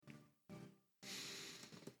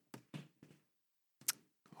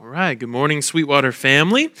All right, good morning, Sweetwater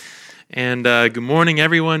family, and good morning,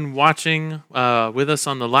 everyone watching with us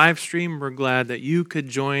on the live stream. We're glad that you could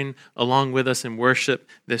join along with us in worship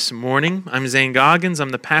this morning. I'm Zane Goggins, I'm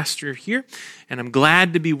the pastor here, and I'm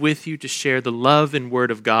glad to be with you to share the love and word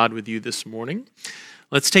of God with you this morning.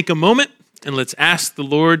 Let's take a moment and let's ask the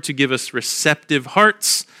Lord to give us receptive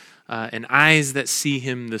hearts and eyes that see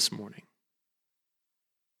Him this morning.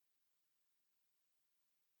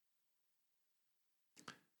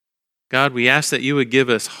 God, we ask that you would give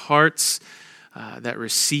us hearts that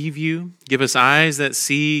receive you, give us eyes that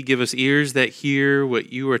see, give us ears that hear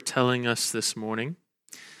what you are telling us this morning.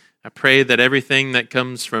 I pray that everything that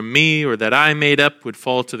comes from me or that I made up would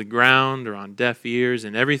fall to the ground or on deaf ears,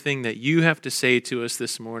 and everything that you have to say to us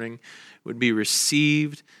this morning would be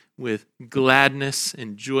received with gladness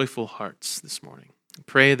and joyful hearts this morning.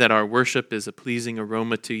 Pray that our worship is a pleasing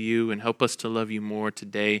aroma to you and help us to love you more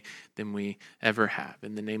today than we ever have.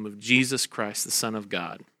 In the name of Jesus Christ, the Son of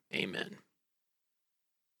God, amen.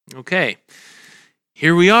 Okay,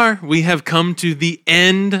 here we are. We have come to the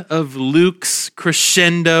end of Luke's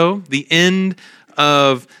crescendo, the end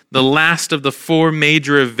of the last of the four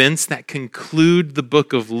major events that conclude the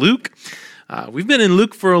book of Luke. We've been in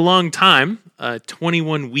Luke for a long time,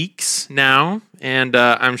 21 weeks now, and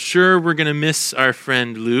I'm sure we're going to miss our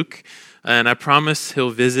friend Luke, and I promise he'll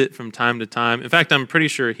visit from time to time. In fact, I'm pretty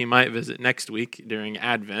sure he might visit next week during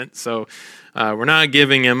Advent, so we're not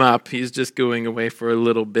giving him up. He's just going away for a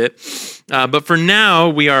little bit. But for now,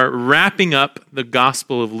 we are wrapping up the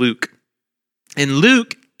Gospel of Luke, and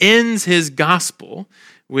Luke ends his Gospel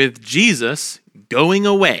with Jesus going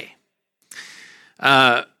away.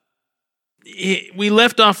 We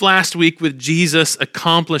left off last week with Jesus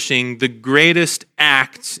accomplishing the greatest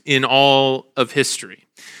act in all of history.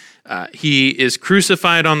 He is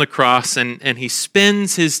crucified on the cross, and he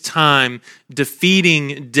spends his time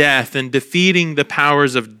defeating death and defeating the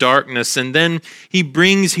powers of darkness. And then he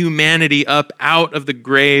brings humanity up out of the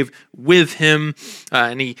grave with him,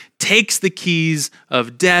 and he takes the keys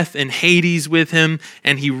of death and Hades with him,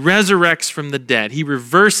 and he resurrects from the dead. He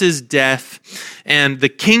reverses death, and the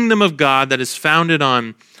kingdom of God that is founded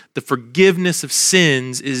on the forgiveness of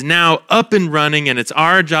sins is now up and running, and it's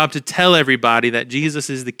our job to tell everybody that Jesus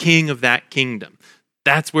is the king of that kingdom.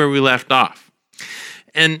 That's where we left off.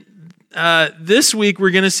 And this week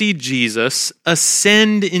we're going to see Jesus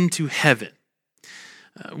ascend into heaven.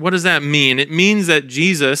 What does that mean? It means that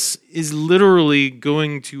Jesus is literally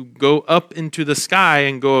going to go up into the sky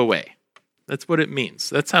and go away. That's what it means.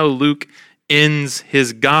 That's how Luke ends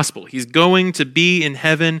his gospel. He's going to be in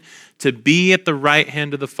heaven, to be at the right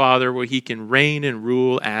hand of the Father where he can reign and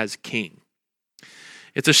rule as king.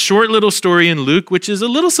 It's a short little story in Luke, which is a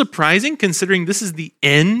little surprising considering this is the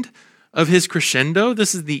end of his crescendo.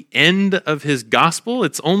 This is the end of his gospel.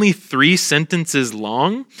 It's only 3 sentences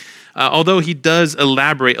long, although he does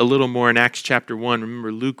elaborate a little more in Acts chapter 1.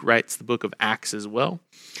 Remember, Luke writes the book of Acts as well.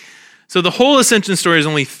 So the whole ascension story is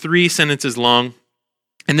only 3 sentences long,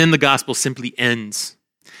 and then the gospel simply ends.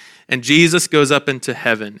 And Jesus goes up into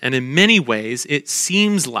heaven. And in many ways, it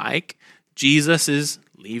seems like Jesus is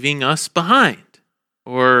leaving us behind.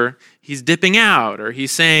 Or he's dipping out. Or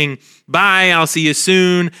he's saying, bye, I'll see you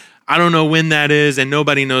soon. I don't know when that is, and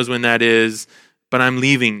nobody knows when that is, but I'm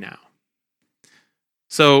leaving now.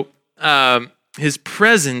 So his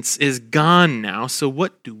presence is gone now, so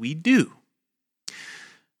what do we do?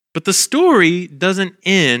 But the story doesn't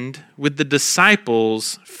end with the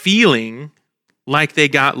disciples feeling like they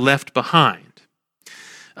got left behind.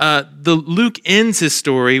 Luke ends his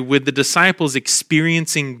story with the disciples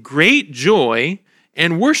experiencing great joy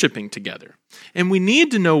and worshiping together. And we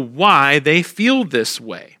need to know why they feel this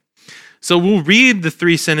way. So we'll read the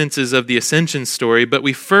 3 sentences of the ascension story, but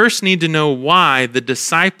we first need to know why the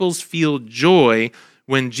disciples feel joy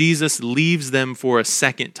when Jesus leaves them for a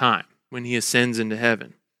second time, when he ascends into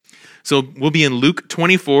heaven. So we'll be in Luke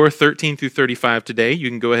 24, 13 through 35 today. You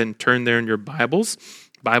can go ahead and turn there in your Bibles.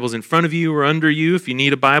 Bible's in front of you or under you. If you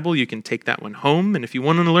need a Bible, you can take that one home. And if you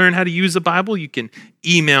want to learn how to use a Bible, you can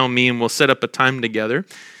email me and we'll set up a time together.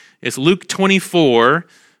 It's Luke 24,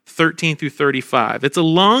 13 through 35. It's a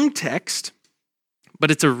long text, but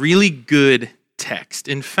it's a really good text.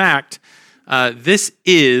 In fact, this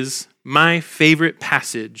is my favorite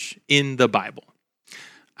passage in the Bible.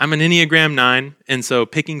 I'm an Enneagram 9, and so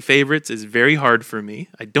picking favorites is very hard for me.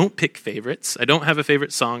 I don't pick favorites. I don't have a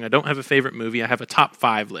favorite song. I don't have a favorite movie. I have a top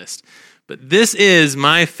 5 list. But this is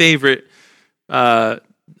my favorite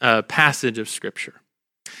passage of Scripture.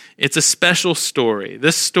 It's a special story.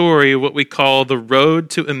 This story, what we call the road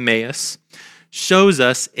to Emmaus, shows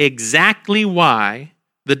us exactly why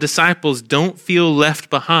the the disciples don't feel left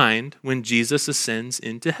behind when Jesus ascends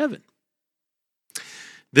into heaven.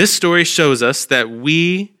 This story shows us that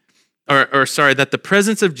that the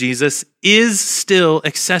presence of Jesus is still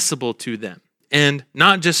accessible to them, and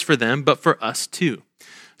not just for them, but for us too.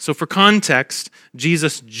 So for context,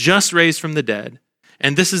 Jesus just raised from the dead,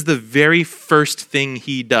 and this is the very first thing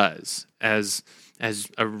he does as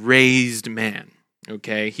a raised man.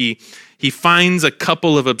 Okay, he finds a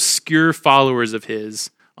couple of obscure followers of his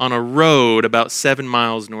on a road about 7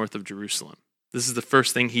 miles north of Jerusalem. This is the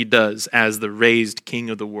first thing he does as the raised king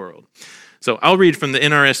of the world. So I'll read from the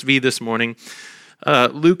NRSV this morning,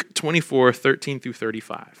 Luke 24:13 through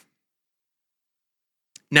 35.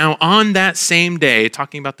 Now on that same day,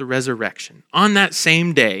 talking about the resurrection, on that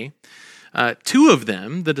same day, two of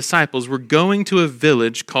them, the disciples, were going to a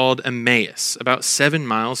village called Emmaus, about 7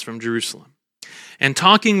 miles from Jerusalem, and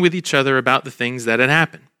talking with each other about the things that had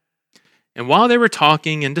happened. And while they were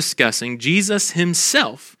talking and discussing, Jesus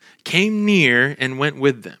himself came near and went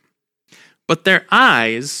with them. But their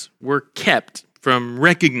eyes were kept from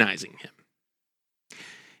recognizing him.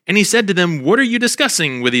 And he said to them, "What are you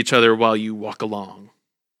discussing with each other while you walk along?"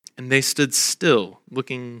 And they stood still,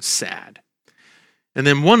 looking sad. And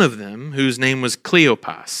then one of them, whose name was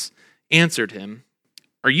Cleopas, answered him,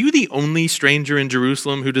 "Are you the only stranger in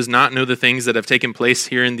Jerusalem who does not know the things that have taken place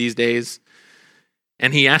here in these days?"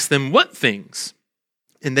 And he asked them, "What things?"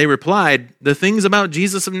 And they replied, "The things about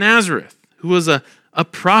Jesus of Nazareth, who was a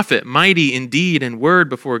prophet, mighty in deed and word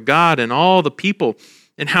before God and all the people,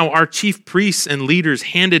 and how our chief priests and leaders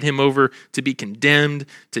handed him over to be condemned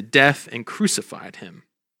to death and crucified him.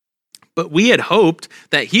 But we had hoped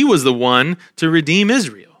that he was the one to redeem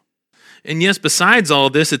Israel. And yes, besides all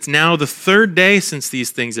this, it's now the third day since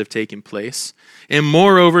these things have taken place. And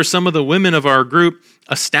moreover, some of the women of our group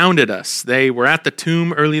astounded us. They were at the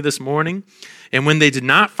tomb early this morning, and when they did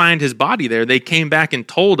not find his body there, they came back and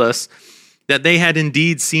told us that they had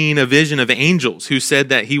indeed seen a vision of angels who said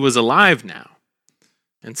that he was alive now.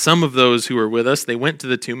 And some of those who were with us, they went to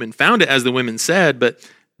the tomb and found it as the women said, but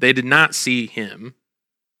they did not see him."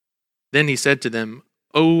 Then he said to them,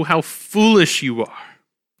 "Oh, how foolish you are,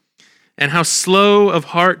 and how slow of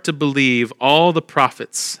heart to believe all the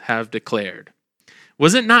prophets have declared.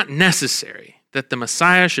 Was it not necessary that the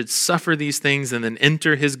Messiah should suffer these things and then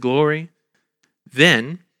enter his glory?"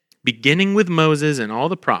 Then, beginning with Moses and all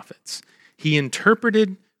the prophets, he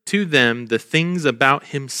interpreted to them the things about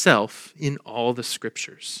himself in all the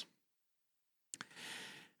scriptures.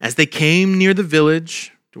 As they came near the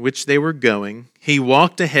village to which they were going, he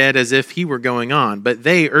walked ahead as if he were going on, but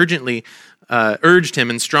they urgently urged him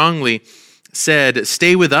and strongly said,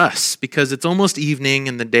 "Stay with us, because it's almost evening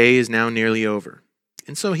and the day is now nearly over."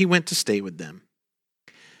 And so he went to stay with them.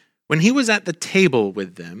 When he was at the table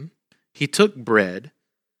with them, he took bread,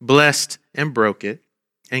 blessed and broke it,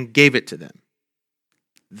 and gave it to them.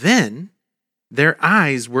 Then their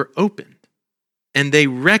eyes were opened, and they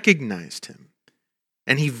recognized him,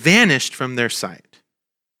 and he vanished from their sight.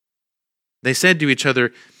 They said to each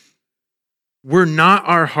other, "Were not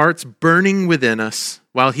our hearts burning within us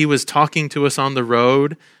while he was talking to us on the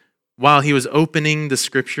road, while he was opening the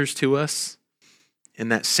scriptures to us?" In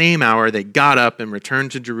that same hour, they got up and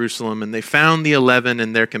returned to Jerusalem, and they found the 11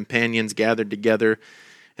 and their companions gathered together.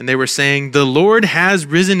 And they were saying, "The Lord has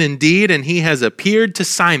risen indeed, and he has appeared to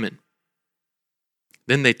Simon."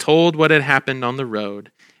 Then they told what had happened on the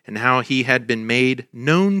road and how he had been made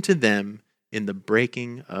known to them in the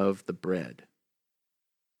breaking of the bread.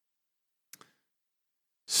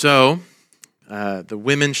 So, the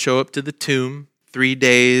women show up to the tomb 3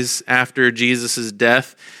 days after Jesus'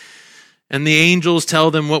 death, and the angels tell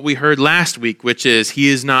them what we heard last week, which is, he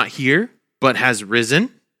is not here, but has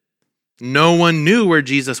risen. No one knew where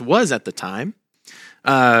Jesus was at the time.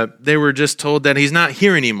 They were just told that he's not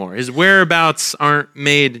here anymore. His whereabouts aren't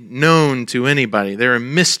made known to anybody. They're a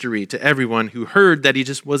mystery to everyone who heard that he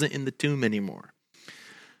just wasn't in the tomb anymore.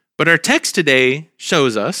 But our text today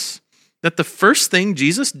shows us that the first thing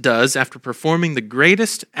Jesus does after performing the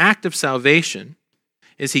greatest act of salvation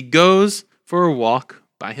is he goes for a walk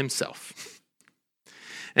by himself.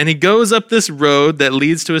 And he goes up this road that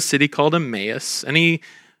leads to a city called Emmaus, and he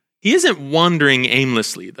isn't wandering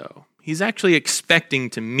aimlessly, though. He's actually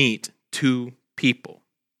expecting to meet two people.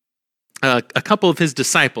 A couple of his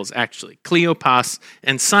disciples, actually, Cleopas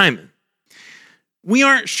and Simon. We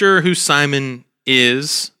aren't sure who Simon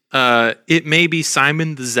is. It may be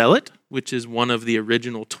Simon the Zealot, which is one of the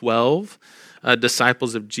original 12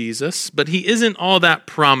 disciples of Jesus, but he isn't all that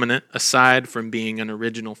prominent aside from being an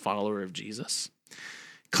original follower of Jesus.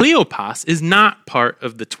 Cleopas is not part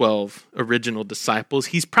of the 12 original disciples.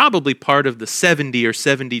 He's probably part of the 70 or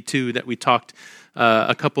 72 that we talked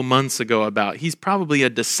a couple months ago about. He's probably a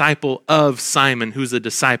disciple of Simon, who's a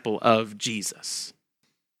disciple of Jesus.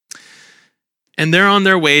 And they're on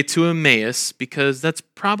their way to Emmaus because that's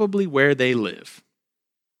probably where they live.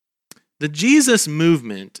 The Jesus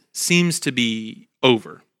movement seems to be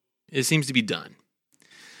over. It seems to be done.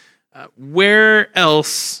 Where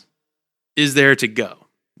else is there to go?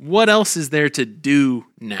 What else is there to do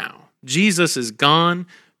now? Jesus is gone.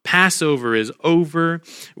 Passover is over.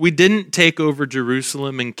 We didn't take over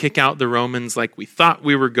Jerusalem and kick out the Romans like we thought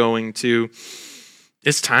we were going to.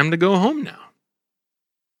 It's time to go home now.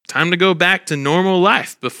 Time to go back to normal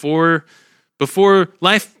life before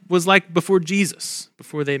life was like before Jesus,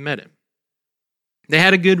 before they met him. They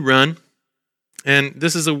had a good run. And there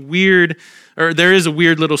is a weird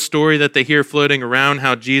little story that they hear floating around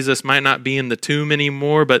how Jesus might not be in the tomb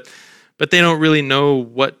anymore, but they don't really know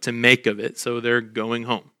what to make of it, so they're going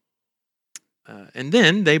home. And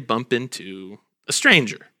then they bump into a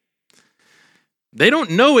stranger. They don't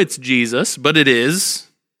know it's Jesus, but it is.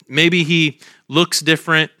 Maybe he looks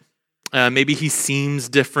different, maybe he seems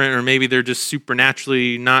different, or maybe they're just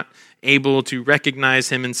supernaturally not able to recognize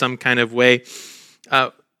him in some kind of way.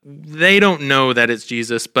 They don't know that it's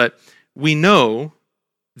Jesus, but we know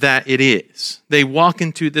that it is. They walk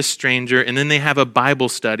into this stranger, and then they have a Bible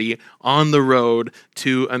study on the road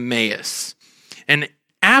to Emmaus. And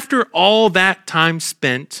after all that time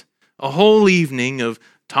spent, a whole evening of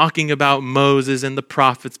talking about Moses and the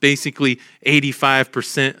prophets, basically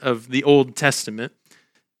 85% of the Old Testament,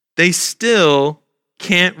 they still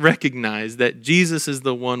can't recognize that Jesus is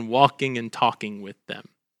the one walking and talking with them.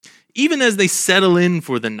 Even as they settle in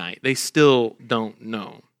for the night, they still don't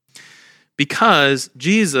know. Because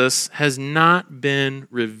Jesus has not been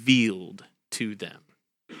revealed to them.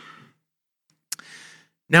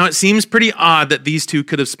 Now, it seems pretty odd that these two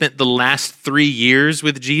could have spent the last 3 years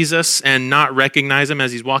with Jesus and not recognize him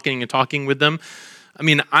as he's walking and talking with them. I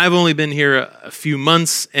mean, I've only been here a few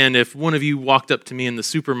months, and if one of you walked up to me in the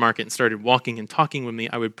supermarket and started walking and talking with me,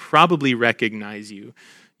 I would probably recognize you.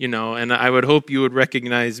 And I would hope you would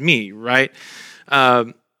recognize me, right?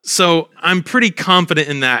 So I'm pretty confident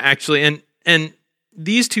in that, actually. And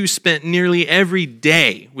these two spent nearly every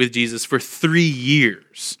day with Jesus for 3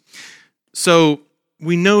 years. So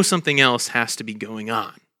we know something else has to be going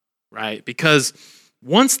on, right? Because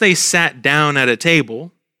once they sat down at a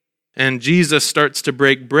table and Jesus starts to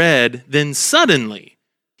break bread, then suddenly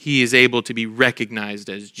he is able to be recognized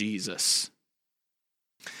as Jesus.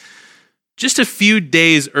 Just a few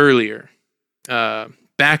days earlier,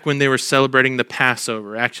 back when they were celebrating the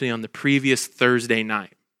Passover, actually on the previous Thursday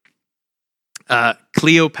night,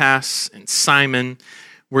 Cleopas and Simon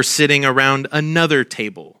were sitting around another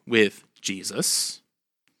table with Jesus.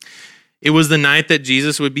 It was the night that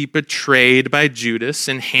Jesus would be betrayed by Judas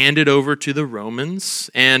and handed over to the Romans.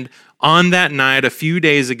 And on that night, a few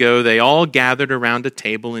days ago, they all gathered around a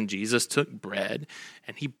table, and Jesus took bread,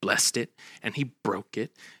 and he blessed it, and he broke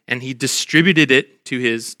it, and he distributed it to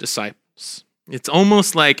his disciples. It's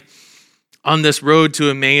almost like on this road to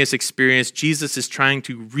Emmaus experience, Jesus is trying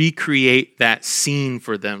to recreate that scene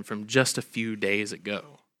for them from just a few days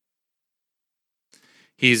ago.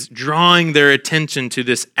 He's drawing their attention to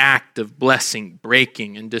this act of blessing,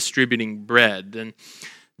 breaking, and distributing bread. And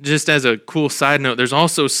just as a cool side note, there's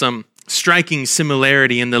also some striking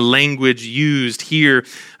similarity in the language used here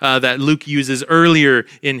that Luke uses earlier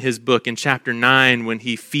in his book in chapter 9 when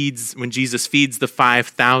Jesus feeds the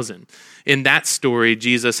 5,000. In that story,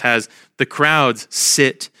 Jesus has the crowds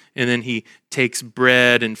sit, and then he takes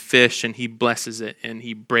bread and fish and he blesses it and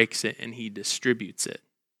he breaks it and he distributes it.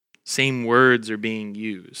 Same words are being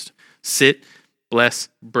used. Sit, bless,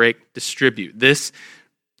 break, distribute. This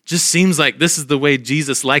just seems like this is the way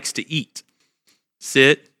Jesus likes to eat.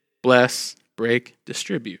 Sit, bless, break,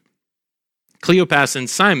 distribute. Cleopas and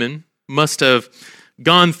Simon must have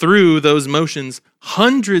gone through those motions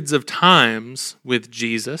hundreds of times with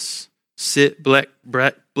Jesus. Sit, bless,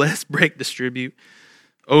 break, distribute,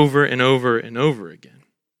 over and over and over again.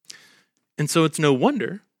 And so it's no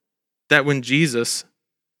wonder that when Jesus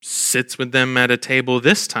sits with them at a table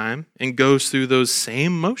this time and goes through those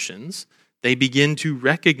same motions, they begin to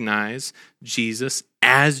recognize Jesus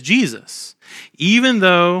as Jesus, even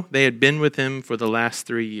though they had been with him for the last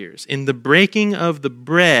 3 years. In the breaking of the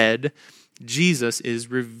bread, Jesus is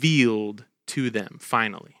revealed to them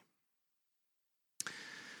finally.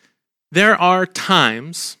 There are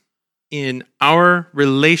times in our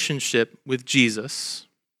relationship with Jesus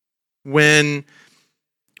when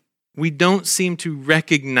we don't seem to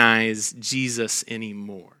recognize Jesus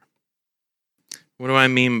anymore. What do I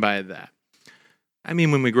mean by that? I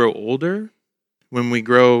mean when we grow older, when we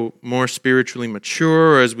grow more spiritually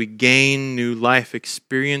mature, or as we gain new life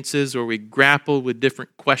experiences, or we grapple with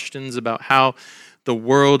different questions about how the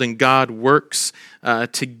world and God works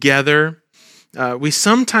together. We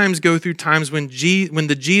sometimes go through times when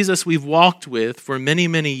the Jesus we've walked with for many,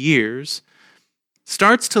 many years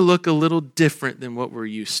starts to look a little different than what we're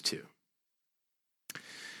used to.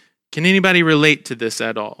 Can anybody relate to this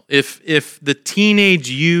at all? If the teenage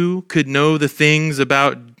you could know the things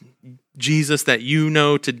about Jesus that you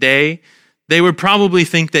know today, they would probably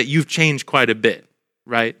think that you've changed quite a bit,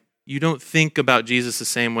 right? You don't think about Jesus the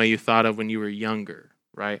same way you thought of when you were younger,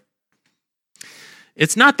 right?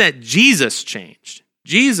 It's not that Jesus changed.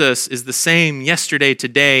 Jesus is the same yesterday,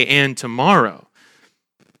 today, and tomorrow.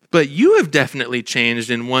 But you have definitely changed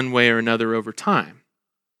in one way or another over time.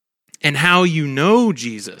 And how you know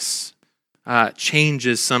Jesus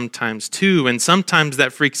changes sometimes too. And sometimes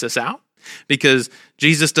that freaks us out because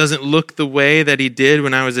Jesus doesn't look the way that he did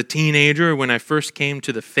when I was a teenager or when I first came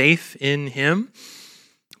to the faith in him.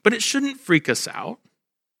 But it shouldn't freak us out.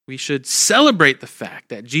 We should celebrate the fact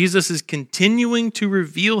that Jesus is continuing to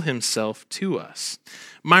reveal himself to us.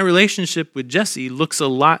 My relationship with Jesse looks a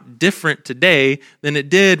lot different today than it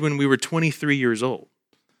did when we were 23 years old.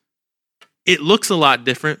 It looks a lot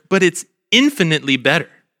different, but it's infinitely better.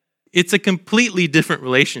 It's a completely different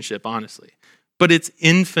relationship, honestly, but it's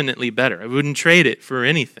infinitely better. I wouldn't trade it for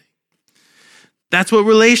anything. That's what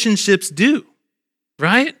relationships do,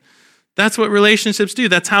 right? That's what relationships do.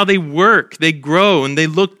 That's how they work. They grow and they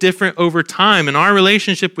look different over time. And our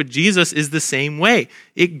relationship with Jesus is the same way.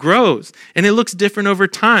 It grows and it looks different over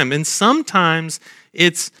time. And sometimes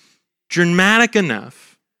it's dramatic enough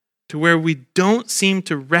to where we don't seem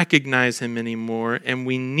to recognize him anymore, and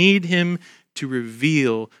we need him to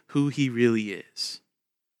reveal who he really is.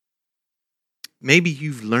 Maybe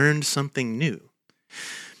you've learned something new.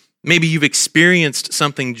 Maybe you've experienced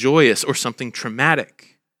something joyous or something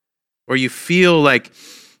traumatic, or you feel like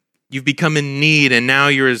you've become in need and now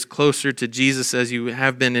you're as closer to Jesus as you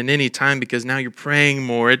have been in any time because now you're praying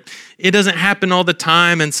more. It doesn't happen all the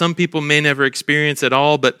time, and some people may never experience it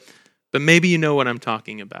all, but maybe you know what I'm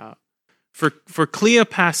talking about. For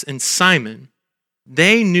Cleopas and Simon,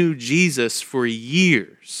 they knew Jesus for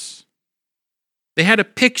years. They had a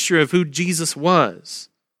picture of who Jesus was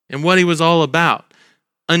and what he was all about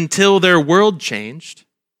until their world changed.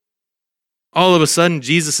 All of a sudden,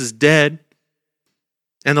 Jesus is dead,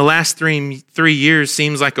 and the last three years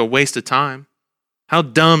seems like a waste of time. How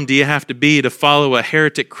dumb do you have to be to follow a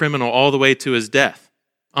heretic criminal all the way to his death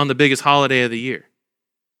on the biggest holiday of the year?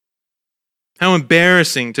 How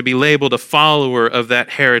embarrassing to be labeled a follower of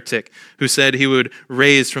that heretic who said he would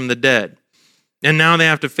raise from the dead. And now they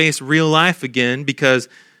have to face real life again because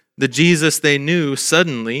the Jesus they knew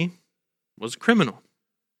suddenly was a criminal.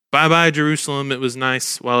 Bye-bye, Jerusalem. It was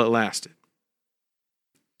nice while it lasted.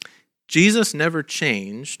 Jesus never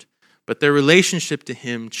changed, but their relationship to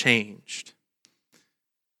him changed.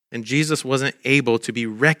 And Jesus wasn't able to be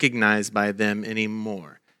recognized by them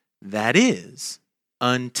anymore. That is,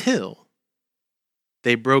 until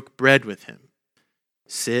they broke bread with him.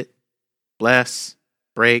 Sit, bless,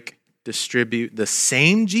 break, distribute. The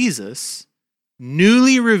same Jesus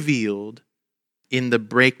newly revealed in the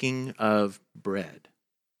breaking of bread.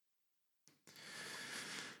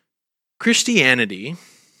 Christianity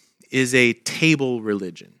is a table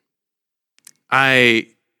religion. I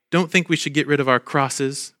don't think we should get rid of our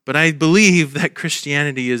crosses, but I believe that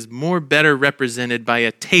Christianity is more better represented by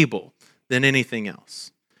a table than anything else.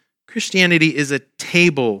 Christianity is a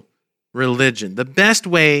table religion. The best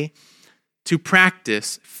way to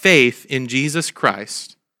practice faith in Jesus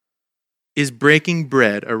Christ is breaking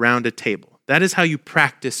bread around a table. That is how you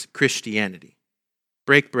practice Christianity.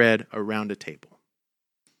 Break bread around a table.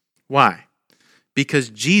 Why? Because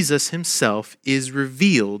Jesus himself is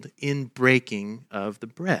revealed in breaking of the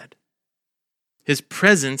bread. His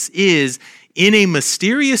presence is, in a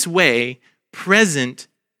mysterious way, present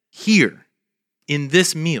here in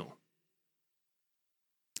this meal.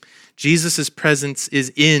 Jesus' presence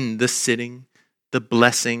is in the sitting, the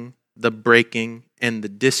blessing, the breaking, and the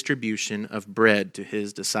distribution of bread to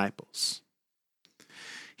his disciples.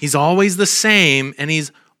 He's always the same, and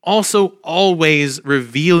he's also always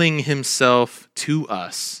revealing himself to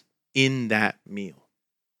us in that meal.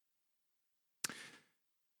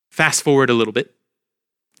 Fast forward a little bit.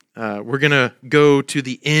 We're going to go to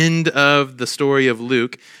the end of the story of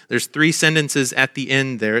Luke. There's 3 sentences at the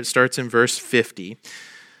end there. It starts in verse 50.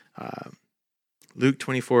 Luke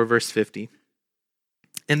 24, verse 50.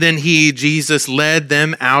 And then Jesus, led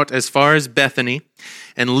them out as far as Bethany,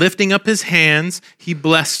 and lifting up his hands, he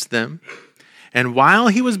blessed them. And while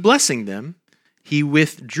he was blessing them, he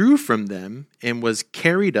withdrew from them and was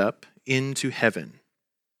carried up into heaven.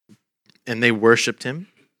 And they worshiped him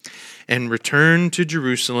and returned to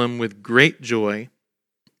Jerusalem with great joy,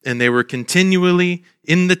 and they were continually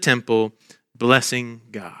in the temple blessing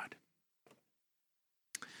God.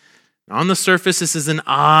 On the surface, this is an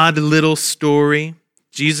odd little story.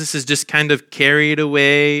 Jesus is just kind of carried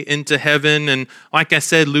away into heaven. And like I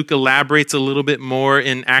said, Luke elaborates a little bit more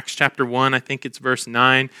in Acts chapter 1. I think it's verse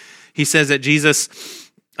 9. He says that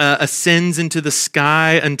Jesus ascends into the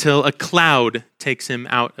sky until a cloud takes him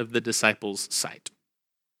out of the disciples' sight.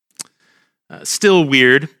 Still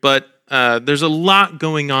weird, but there's a lot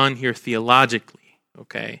going on here theologically,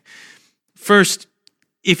 okay? First,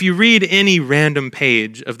 if you read any random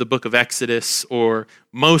page of the book of Exodus or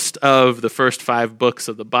most of the first 5 books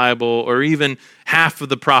of the Bible or even half of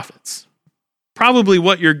the prophets, probably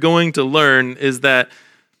what you're going to learn is that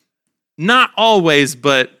not always,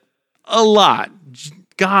 but a lot,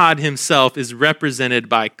 God himself is represented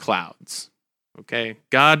by clouds, okay?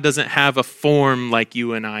 God doesn't have a form like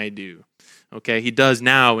you and I do, okay? He does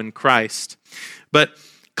now in Christ. But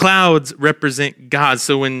clouds represent God.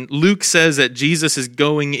 So when Luke says that Jesus is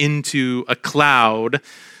going into a cloud,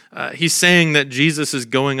 he's saying that Jesus is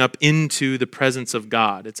going up into the presence of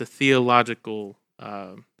God. It's a theological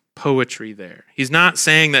poetry there. He's not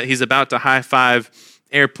saying that he's about to high-five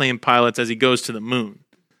airplane pilots as he goes to the moon.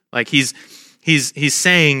 Like he's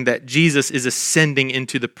saying that Jesus is ascending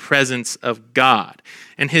into the presence of God.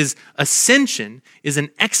 And his ascension is an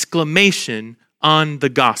exclamation on the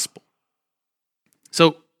gospel.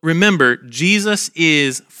 So remember, Jesus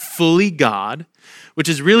is fully God, which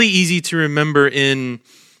is really easy to remember in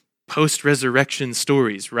post-resurrection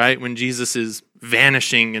stories, right? When Jesus is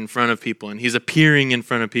vanishing in front of people and he's appearing in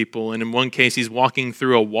front of people. And in one case, he's walking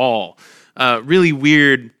through a wall. Really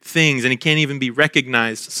weird things, and he can't even be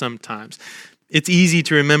recognized sometimes. It's easy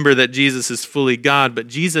to remember that Jesus is fully God, but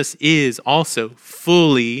Jesus is also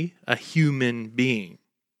fully a human being.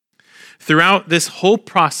 Throughout this whole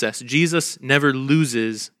process, Jesus never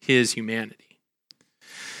loses his humanity.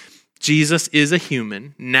 Jesus is a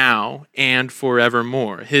human now and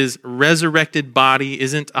forevermore. His resurrected body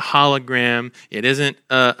isn't a hologram. It isn't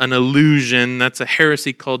an illusion. That's a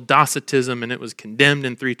heresy called Docetism, and it was condemned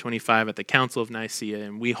in 325 at the Council of Nicaea,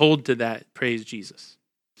 and we hold to that. Praise Jesus.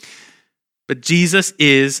 But Jesus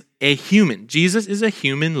is a human. Jesus is a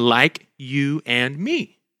human like you and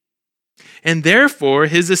me. And therefore,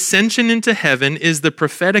 his ascension into heaven is the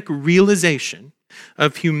prophetic realization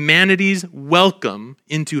of humanity's welcome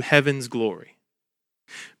into heaven's glory.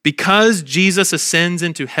 Because Jesus ascends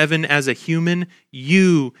into heaven as a human,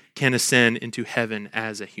 you can ascend into heaven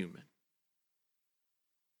as a human.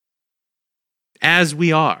 As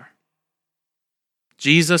we are.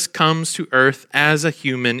 Jesus comes to earth as a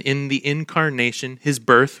human in the incarnation, his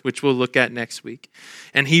birth, which we'll look at next week.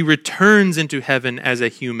 And he returns into heaven as a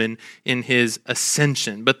human in his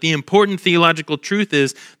ascension. But the important theological truth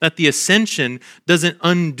is that the ascension doesn't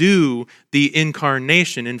undo the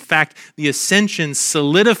incarnation. In fact, the ascension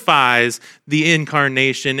solidifies the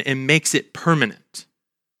incarnation and makes it permanent.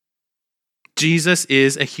 Jesus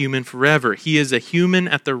is a human forever. He is a human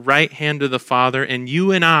at the right hand of the Father, and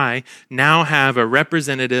you and I now have a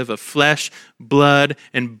representative of flesh, blood,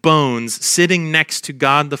 and bones sitting next to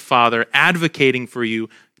God the Father, advocating for you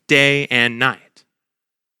day and night.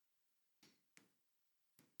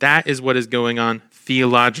 That is what is going on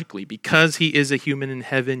theologically. Because he is a human in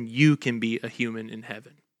heaven, you can be a human in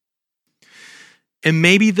heaven. And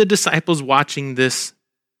maybe the disciples watching this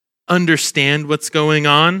understand what's going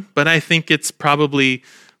on, but I think it's probably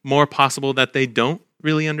more possible that they don't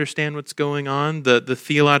really understand what's going on. The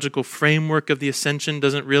theological framework of the ascension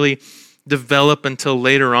doesn't really develop until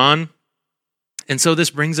later on. And so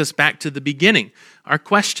this brings us back to the beginning. Our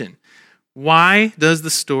question, why does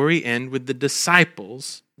the story end with the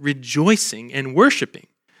disciples rejoicing and worshiping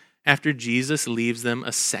after Jesus leaves them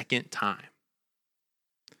a second time?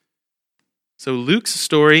 So Luke's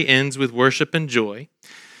story ends with worship and joy,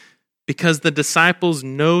 because the disciples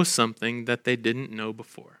know something that they didn't know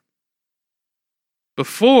before.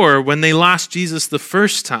 Before, when they lost Jesus the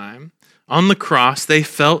first time on the cross, they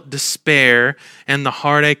felt despair and the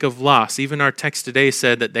heartache of loss. Even our text today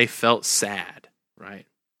said that they felt sad, right?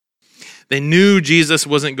 They knew Jesus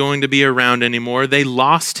wasn't going to be around anymore. They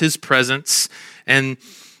lost his presence, and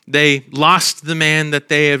they lost the man that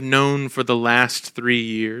they have known for the last 3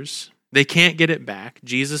 years. They can't get it back.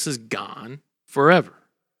 Jesus is gone forever.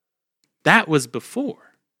 That was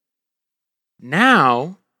before.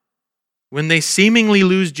 Now, when they seemingly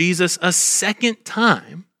lose Jesus a second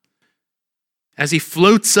time, as he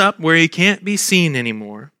floats up where he can't be seen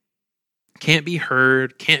anymore, can't be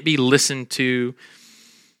heard, can't be listened to,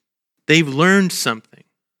 they've learned something.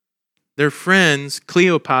 Their friends,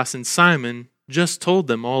 Cleopas and Simon, just told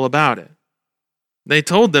them all about it. They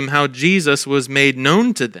told them how Jesus was made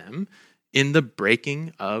known to them in the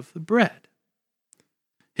breaking of the bread.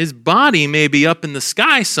 His body may be up in the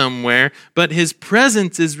sky somewhere, but his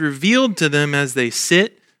presence is revealed to them as they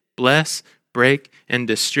sit, bless, break, and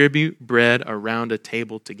distribute bread around a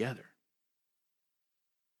table together.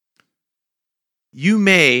 You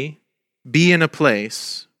may be in a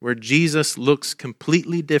place where Jesus looks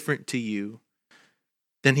completely different to you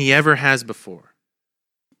than he ever has before.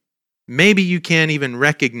 Maybe you can't even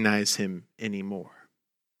recognize him anymore.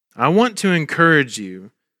 I want to encourage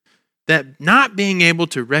you that not being able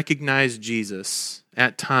to recognize Jesus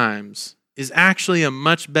at times is actually a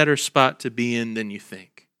much better spot to be in than you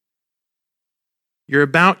think. You're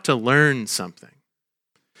about to learn something.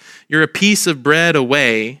 You're a piece of bread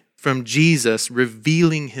away from Jesus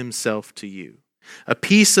revealing himself to you. A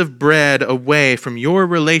piece of bread away from your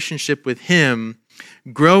relationship with him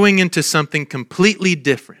growing into something completely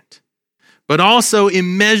different, but also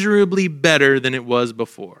immeasurably better than it was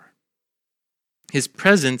before. His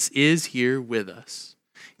presence is here with us.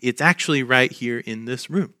 It's actually right here in this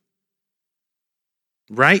room.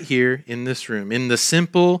 Right here in this room. In the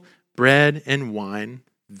simple bread and wine,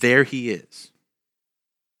 there he is.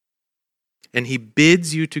 And he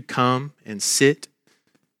bids you to come and sit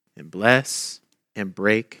and bless and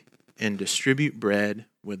break and distribute bread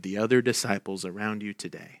with the other disciples around you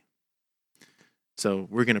today. So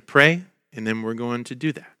we're going to pray, and then we're going to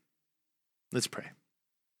do that. Let's pray.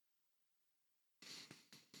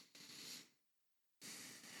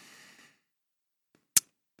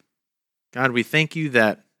 God, we thank you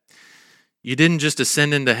that you didn't just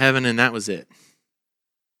ascend into heaven and that was it.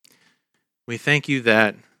 We thank you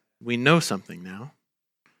that we know something now.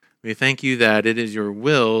 We thank you that it is your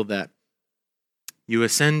will that you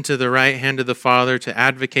ascend to the right hand of the Father to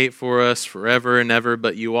advocate for us forever and ever,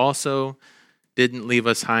 but you also didn't leave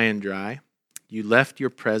us high and dry. You left your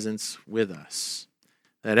presence with us.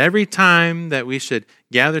 That every time that we should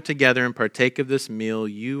gather together and partake of this meal,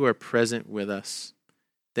 you are present with us.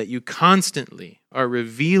 That you constantly are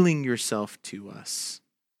revealing yourself to us.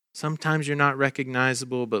 Sometimes you're not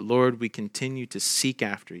recognizable, but Lord, we continue to seek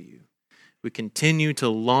after you. We continue to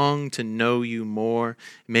long to know you more,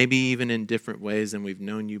 maybe even in different ways than we've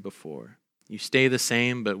known you before. You stay the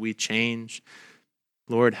same, but we change.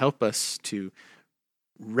 Lord, help us to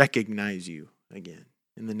recognize you again.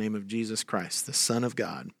 In the name of Jesus Christ, the Son of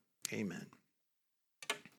God, amen.